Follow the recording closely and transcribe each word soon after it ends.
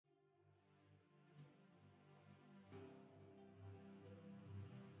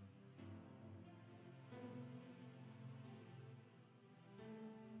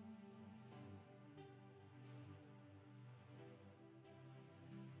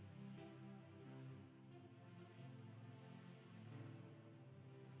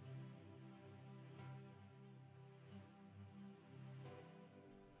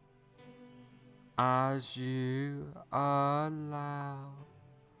as you allow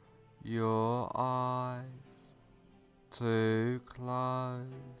your eyes to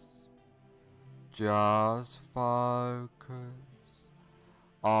close. Just focus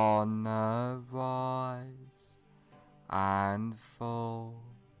on the rise and fall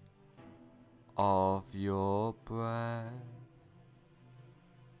of your breath,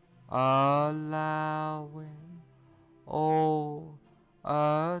 allowing all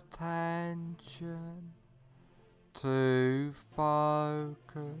attention to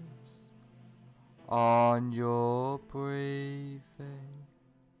focus on your breathing,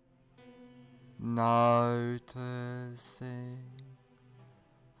 noticing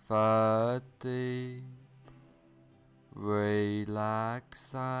the deep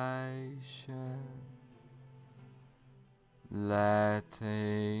relaxation,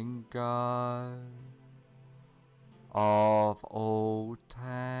 letting go of all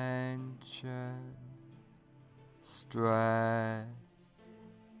tension, stress,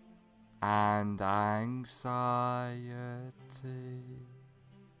 and anxiety,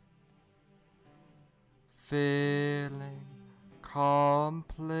 feeling completely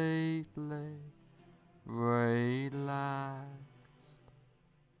relaxed.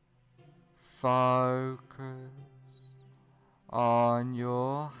 Focus on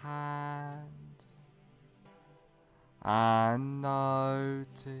your hands and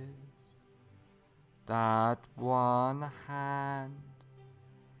notice that one hand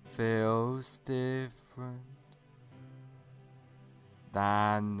feels different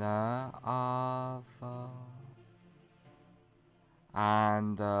than the other,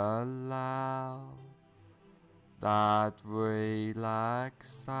 and allow that relaxation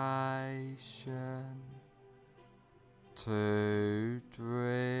to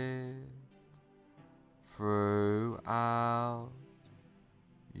drift throughout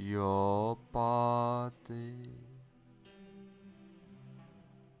your body,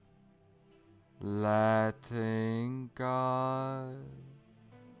 letting go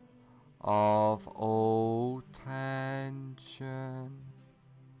of all tension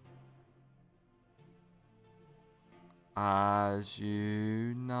as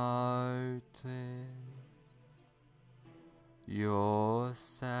you notice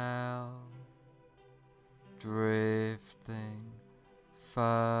yourself drifting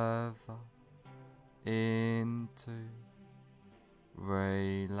further into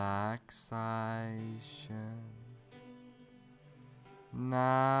relaxation.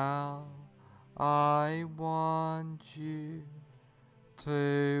 Now I want you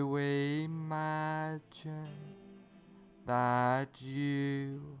to imagine that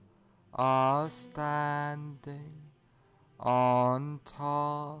you are standing on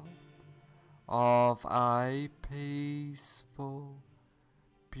top of a peaceful,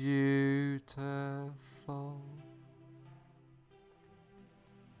 beautiful,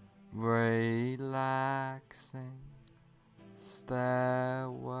 relaxing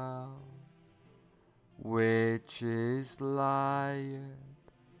stairwell, which is layered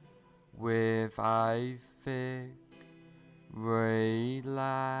with a thick,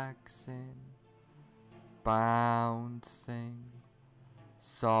 relaxing, bouncing,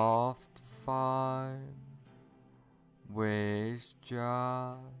 soft foam, which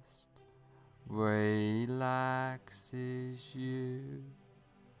just relaxes you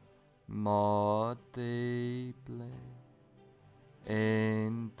more deeply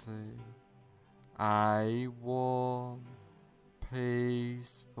into a warm,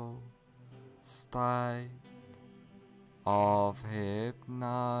 peaceful state of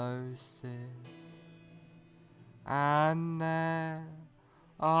hypnosis. And there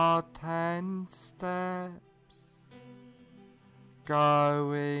are 10 steps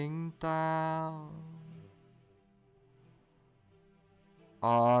going down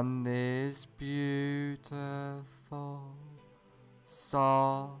on this beautiful,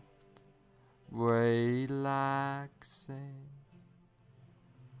 soft, relaxing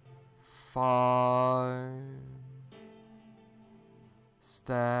foam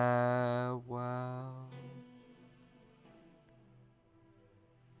stairwell.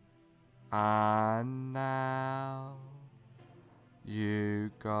 And now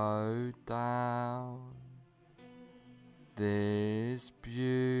you go down this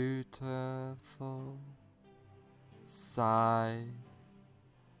beautiful, safe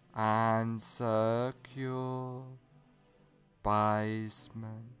and secure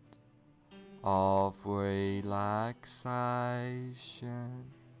basement of relaxation,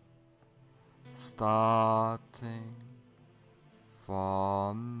 starting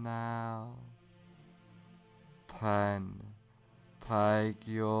from now. 10 take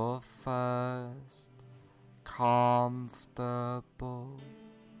your first comfortable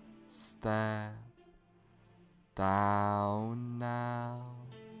step down now,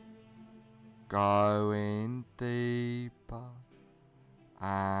 going deeper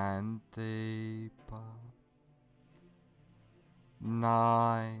and deeper.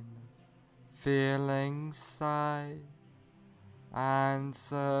 9. Feeling safe and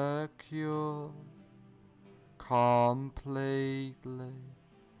secure, completely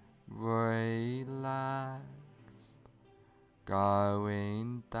relaxed,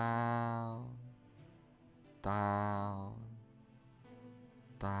 going down, down,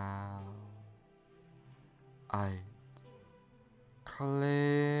 down. 8.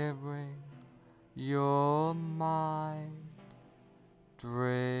 Clearing your mind,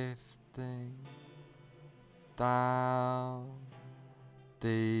 drifting down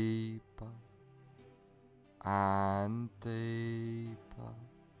deeper and deeper.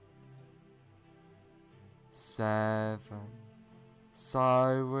 7.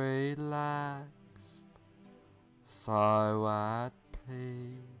 So relaxed, so at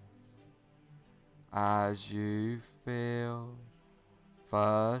peace, as you feel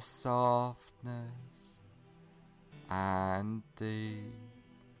the softness and deep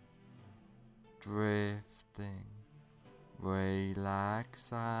drifting relaxation.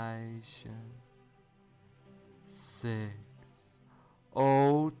 6.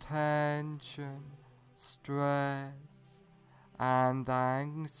 All tension, stress and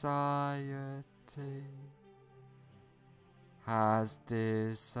anxiety has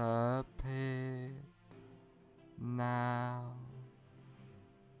disappeared now,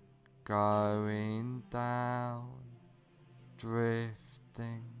 going down,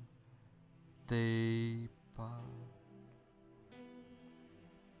 drifting deeper.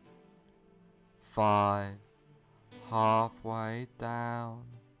 5. Halfway down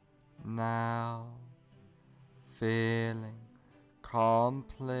now, feeling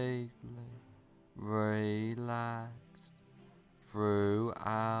completely relaxed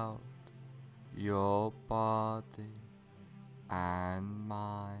throughout your body and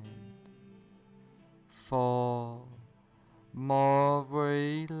mind. 4. More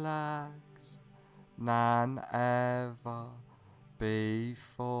relaxed than ever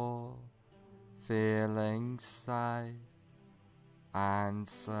before, feeling safe and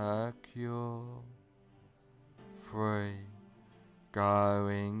secure. 3.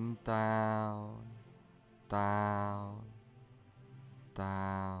 Going down, down,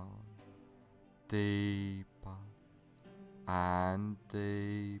 down, deeper and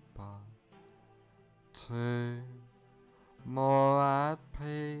deeper. 2. More at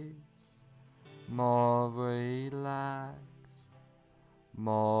peace, more relaxed,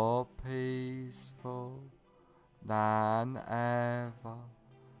 more peaceful than ever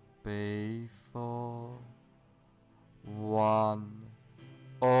before. 1.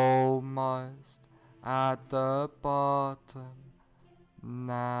 Almost at the bottom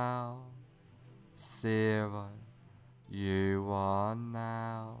now. 0. You are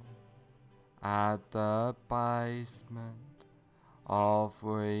now at the basement of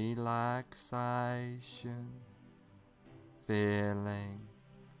relaxation, feeling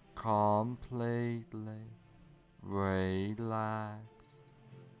completely relaxed.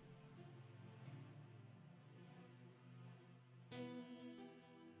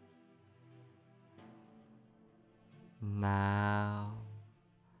 Now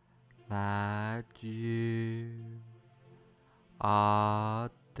that you are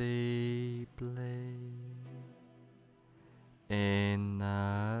deeply in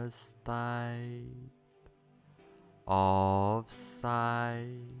a state of safe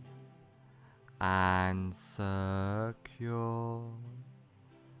and secure,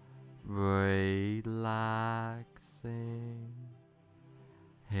 relaxing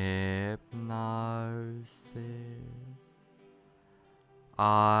hypnosis,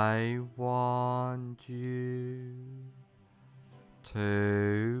 I want you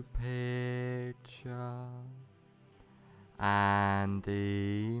to picture and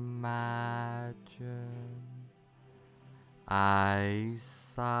imagine a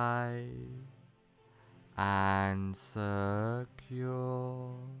safe and secure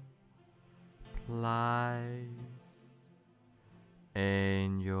place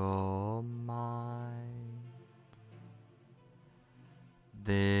in your mind.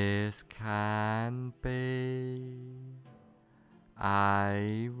 This can be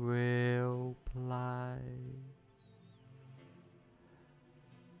a real place,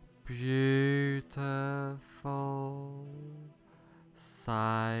 beautiful,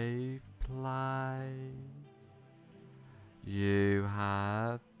 safe place you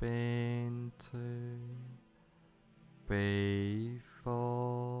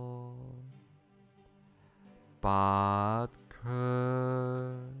but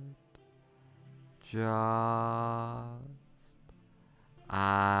could just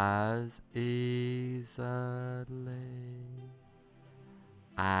as easily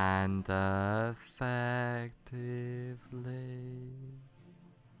and effectively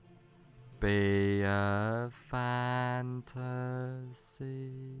be a fantasy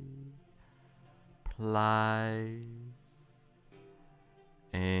place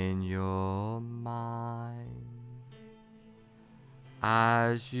in your mind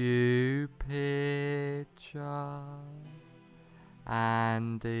as you picture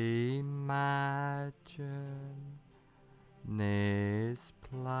and imagine this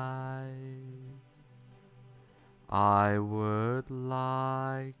place. I would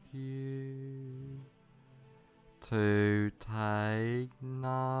like you to take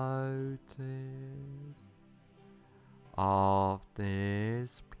notice of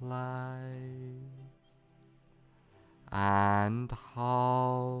this place and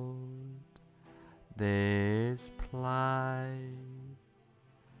hold this place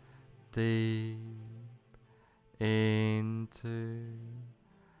deep into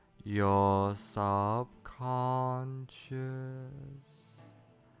your subconscious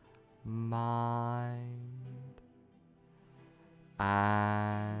mind,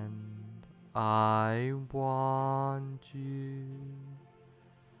 and I want you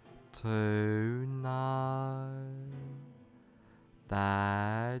to know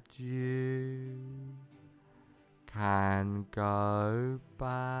that you can go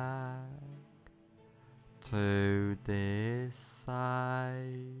back to this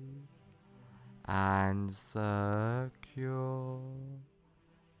safe and secure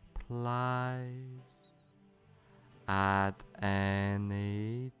place at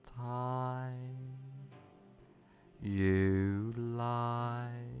any time you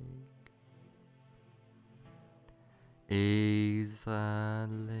like, easily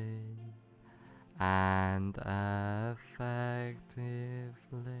and effectively.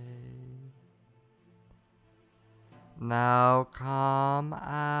 Now come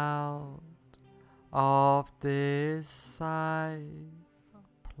out of this safe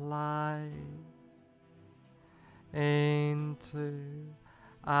place into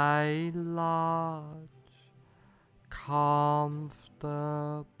a large, comfortable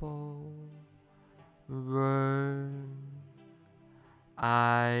room,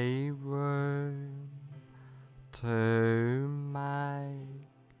 a room to make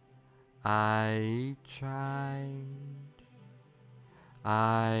a change,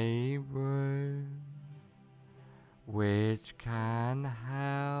 a room which can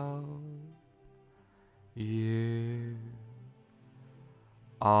help you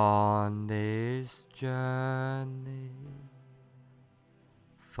on this journey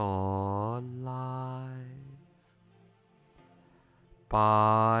for life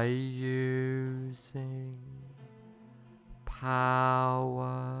by using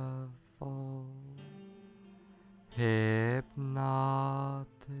powerful hypnotic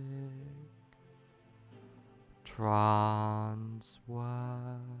trance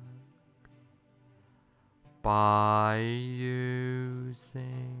work, by using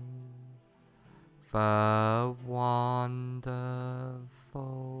the wonderful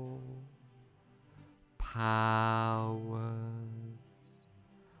powers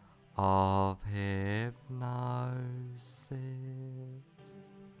of hypnosis.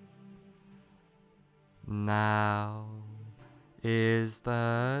 Now is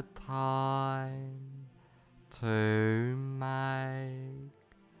the time to make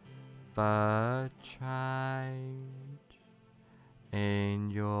the change in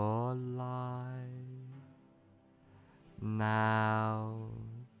your life. Now's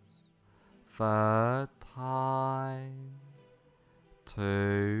the time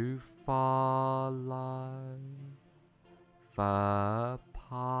to follow the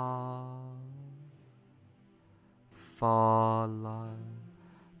path, follow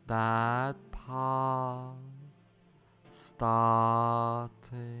that path, starting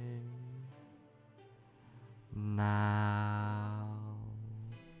now.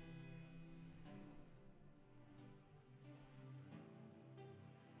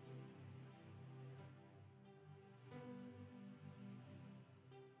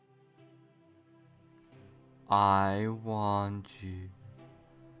 I want you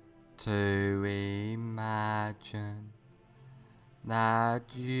to imagine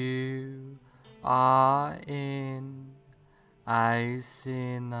that you are in a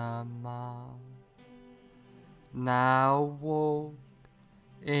cinema. Now walk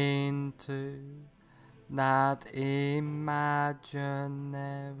into that imaginary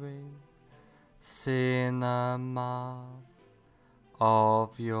cinema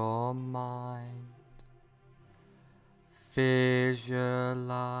of your mind. Visualize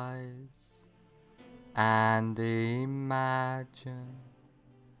and imagine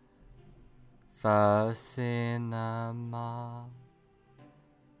the cinema.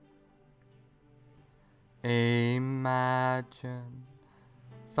 Imagine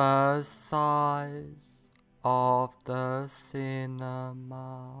the size of the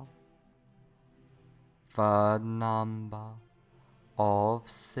cinema, the number of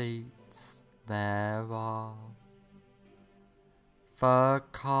seats there are, the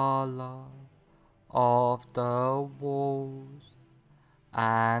color of the walls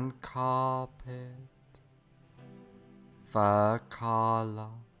and carpet, the color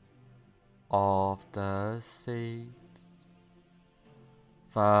of the seats,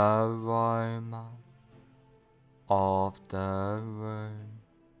 the aroma of the room,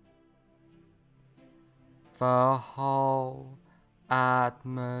 the whole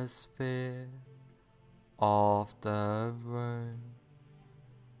atmosphere of the room.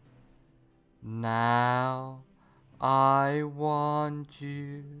 Now I want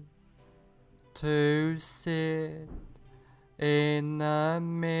you to sit in the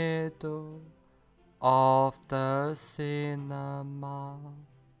middle of the cinema,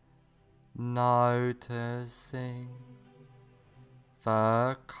 noticing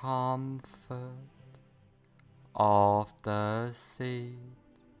the comfort of the seat.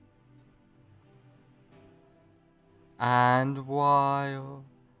 And while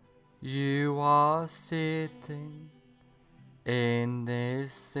you are sitting in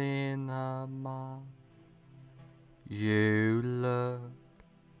this cinema, you look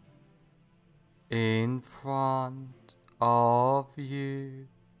in front of you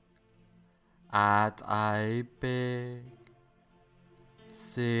at a big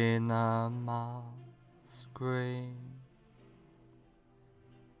cinema screen,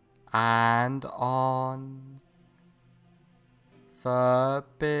 and on the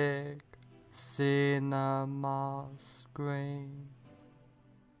big cinema screen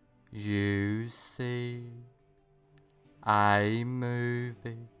you see a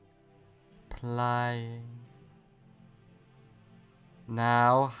movie playing.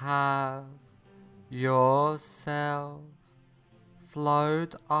 Now have yourself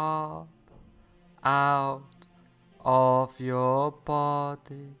float up out of your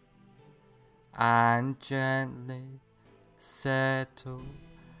body and gently settle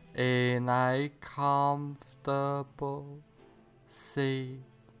in a comfortable seat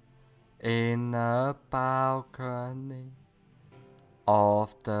in the balcony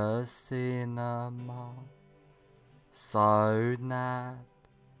of the cinema, so that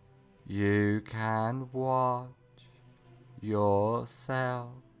you can watch yourself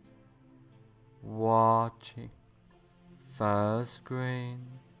watching the screen.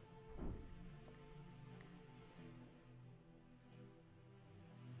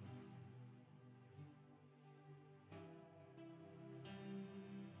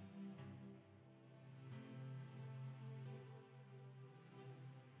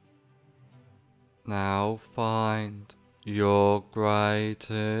 Now find your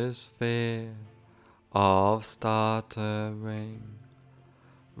greatest fear of stuttering.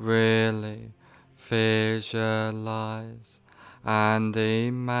 Really visualize and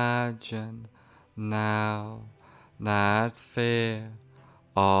imagine now that fear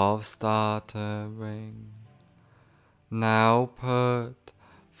of stuttering. Now put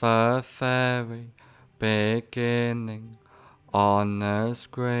the very beginning on the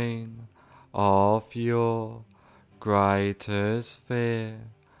screen of your greatest fear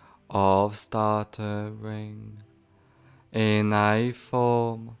of stuttering in a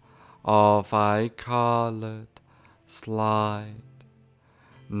form of a colored slide.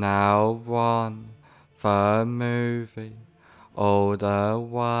 Now run the movie all the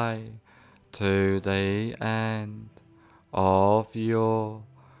way to the end of your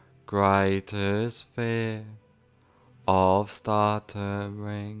greatest fear of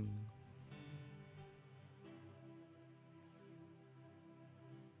stuttering.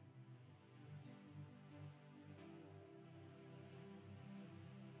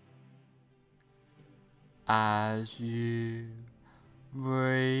 As you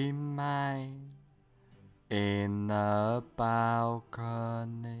remain in the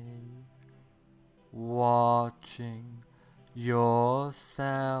balcony, watching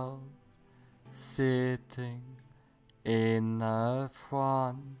yourself sitting in the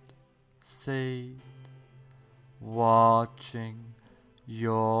front seat, watching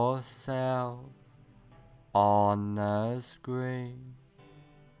yourself on the screen.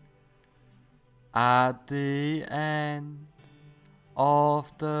 At the end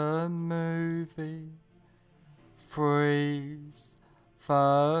of the movie, freeze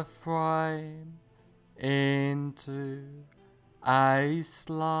the frame into a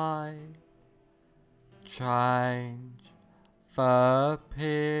slide. Change the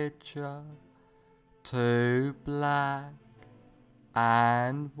picture to black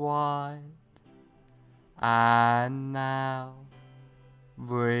and white, and now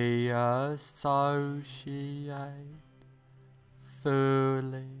reassociate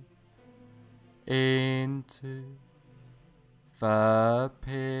fully into the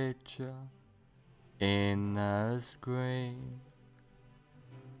picture in the screen.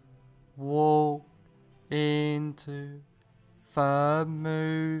 Walk into the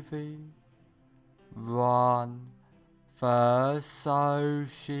movie, run the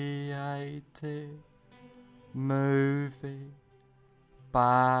associated movie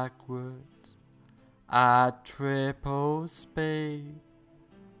backwards at triple speed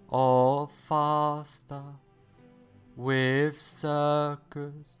or faster with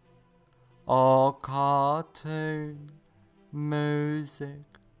circus or cartoon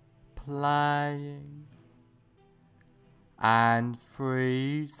music playing, and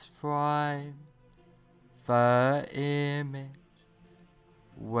freeze frame the image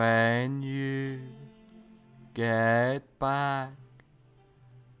when you get back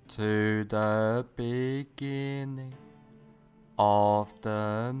to the beginning of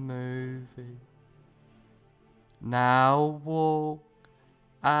the movie. Now walk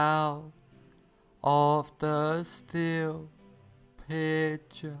out of the still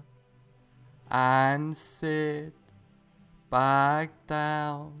picture and sit back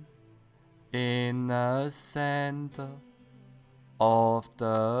down in the center of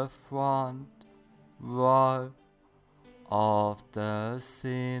the front row of the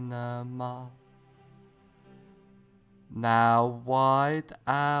cinema. Now white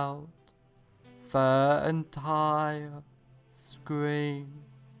out the entire screen,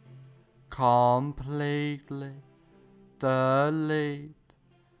 completely delete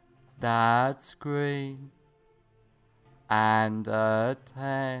that screen and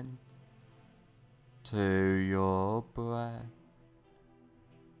attend to your breath.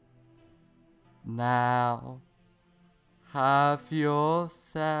 Now have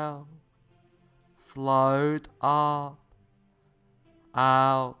yourself float up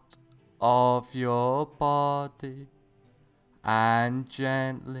out of your body and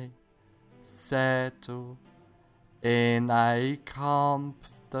gently settle in a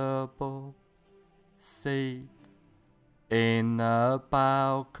comfortable seat in the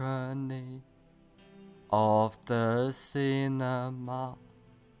balcony of the cinema,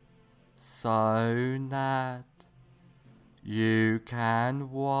 so that you can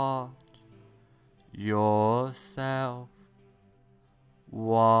watch yourself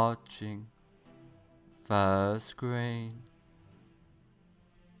watching the screen.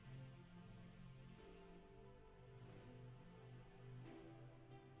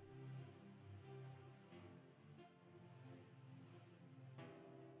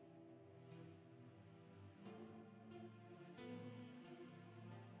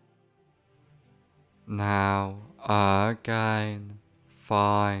 Now again,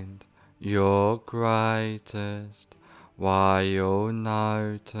 find your greatest while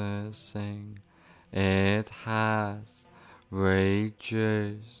noticing it has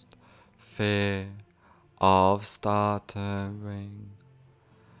reduced fear of stuttering.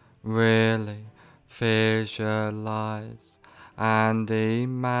 Really visualize and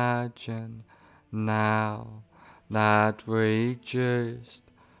imagine now that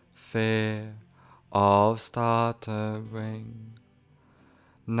reduced fear of stuttering.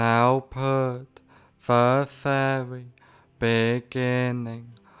 Now put the very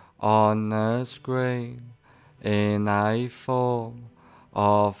beginning on the screen in a form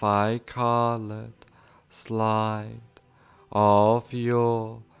of a colored slide of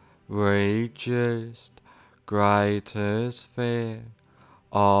your reduced greatest fear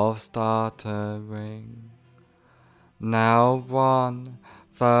of stuttering. Now run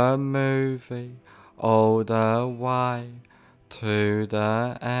the movie all the way to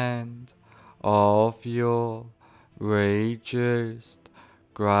the end of your reduced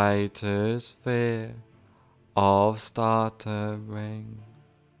greatest fear of stuttering.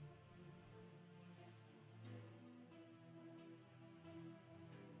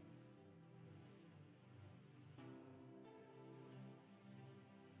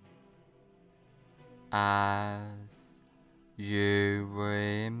 As you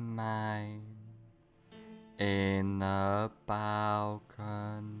remain in the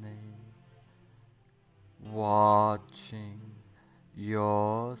balcony watching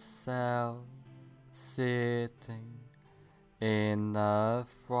yourself sitting in the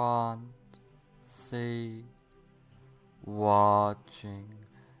front seat, watching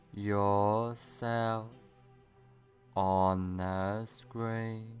yourself on the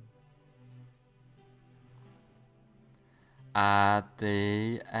screen. At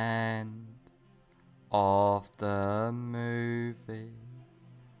the end of the movie,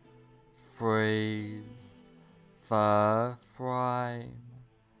 freeze the frame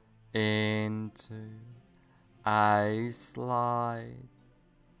into a slide,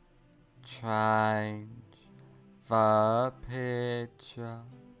 change the picture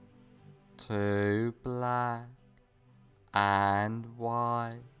to black and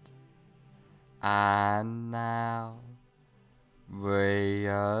white, and now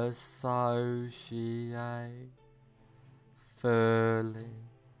reassociate fully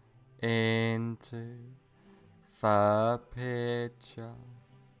into the picture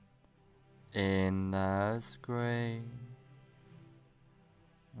in the screen.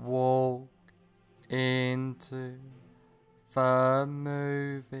 Walk into the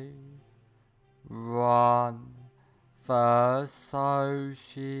movie, run the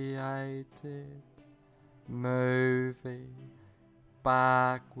associated movie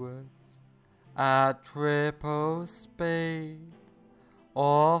backwards at triple speed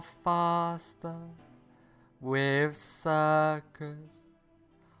or faster with circus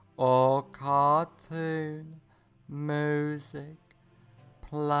or cartoon music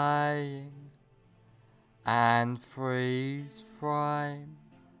playing, and freeze frame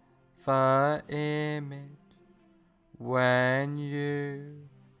the image when you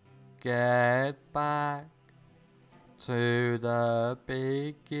get back to the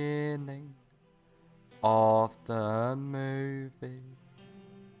beginning of the movie.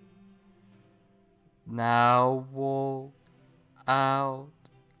 Now walk out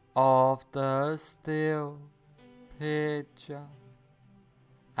of the still picture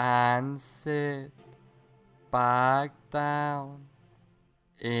and sit back down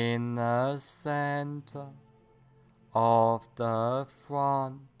in the center of the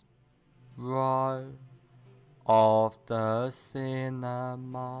front row of the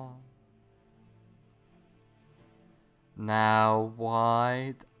cinema. Now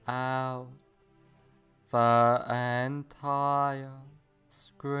wide out the entire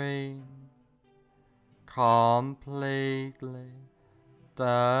screen, completely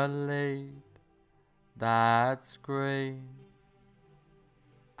delete that screen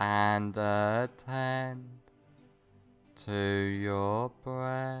and attend to your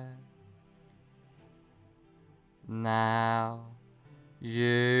breath. Now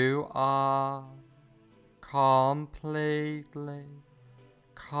you are completely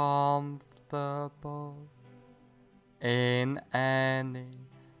comfortable in any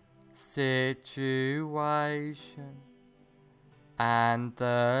situation and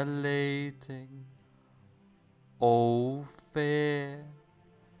deleting all fear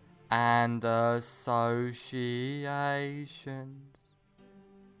and associations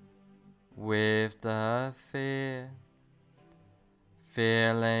with the fear,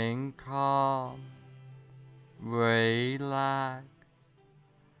 feeling calm, relaxed,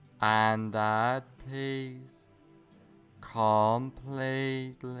 and at peace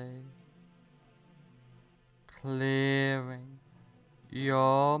completely, clearing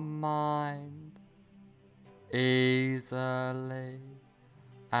your mind easily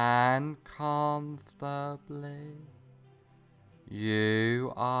and comfortably.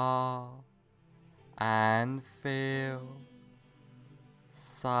 You are and feel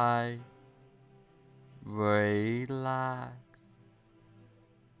safe, relaxed,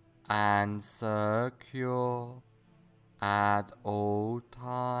 and secure at all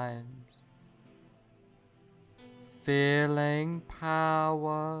times, feeling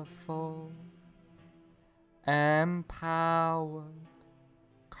powerful, empowered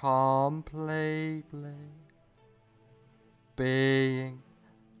completely, being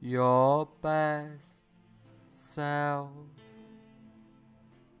your best self.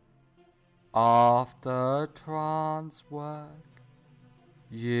 After trance work,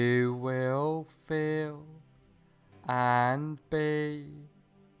 you will feel and be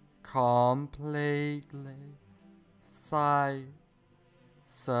completely safe,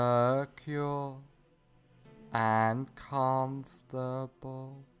 secure, and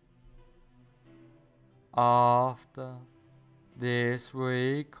comfortable. After this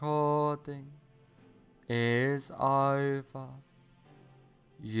recording is over,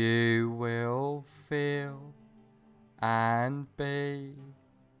 you will feel and be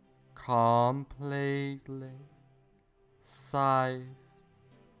completely safe,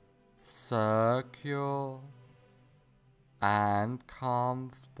 secure, and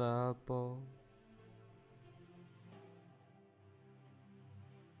comfortable.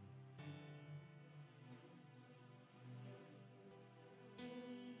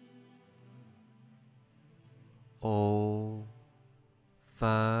 All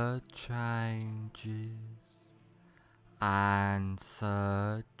the changes and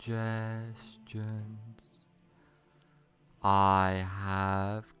suggestions I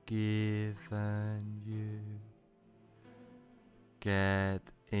have given you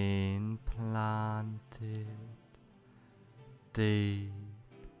get implanted deep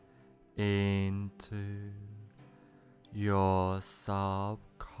into your subconscious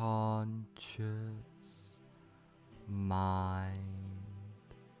mind.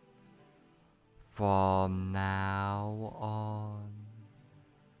 From now on,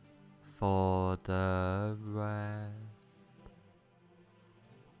 for the rest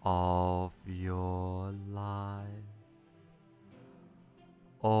of your life,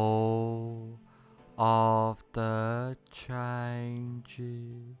 all of the changes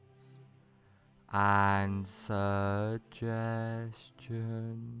and suggestions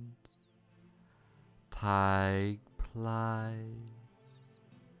take place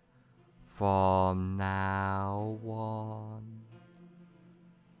from now on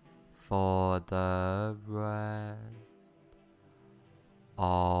for the rest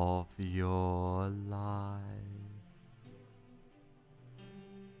of your life.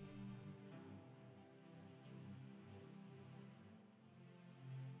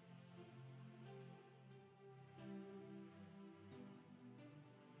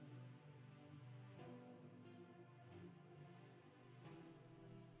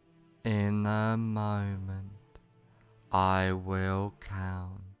 In a moment, I will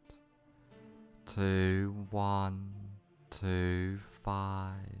count to 1 to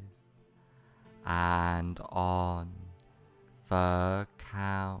 5, and on the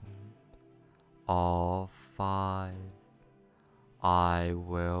count of 5, I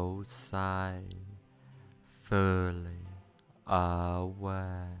will say, fully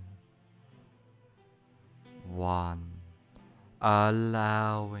aware. 1.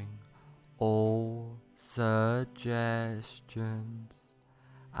 Allowing all suggestions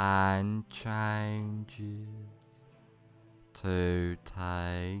and changes to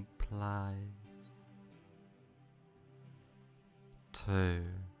take place. 2.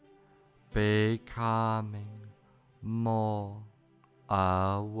 Becoming more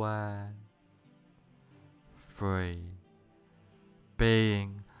aware. 3.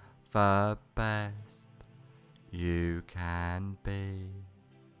 Being the best you can be.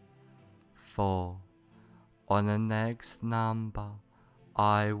 4. On the next number,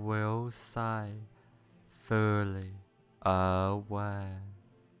 I will say, fully aware.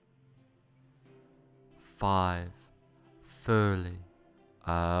 5. Fully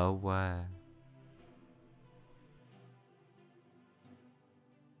aware.